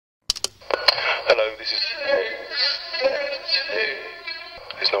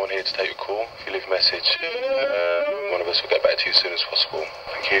call. If you leave a message, one of us will get back to you as soon as possible.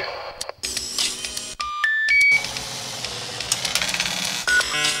 Thank you.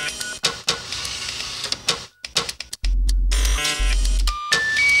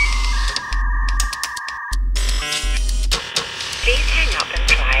 Please hang up and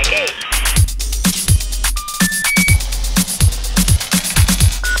try again.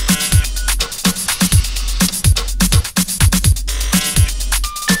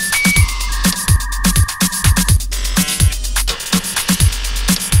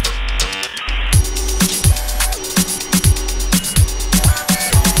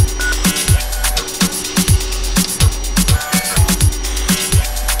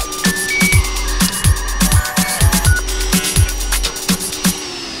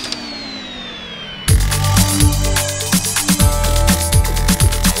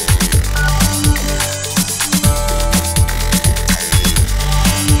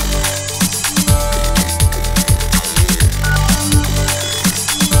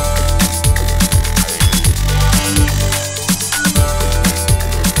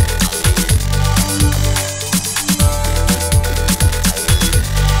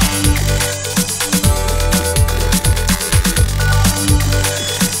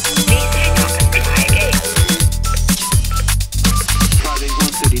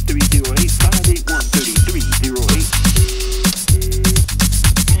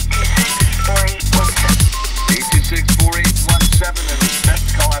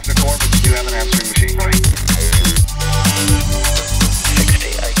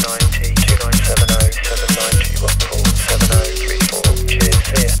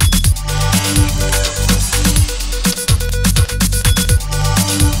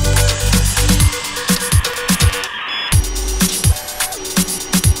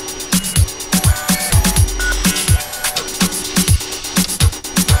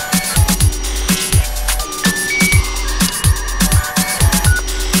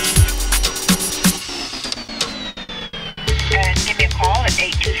 Give me a call at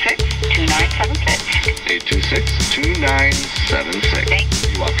 826-2976. 826-2976. Thank you.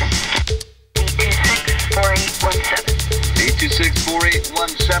 You're welcome. 826-4817.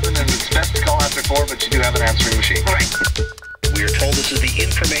 826-4817, and it's best to call after 4, but you do have an answering machine. Right. We are told this is the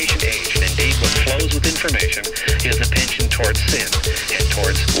information age, and indeed what flows with information is a penchant towards sin and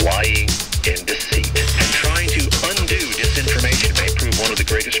towards lying and deceit. And trying to undo disinformation may prove one of the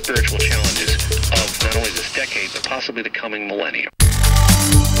greatest spiritual challenges of not only this decade, but possibly the coming millennium.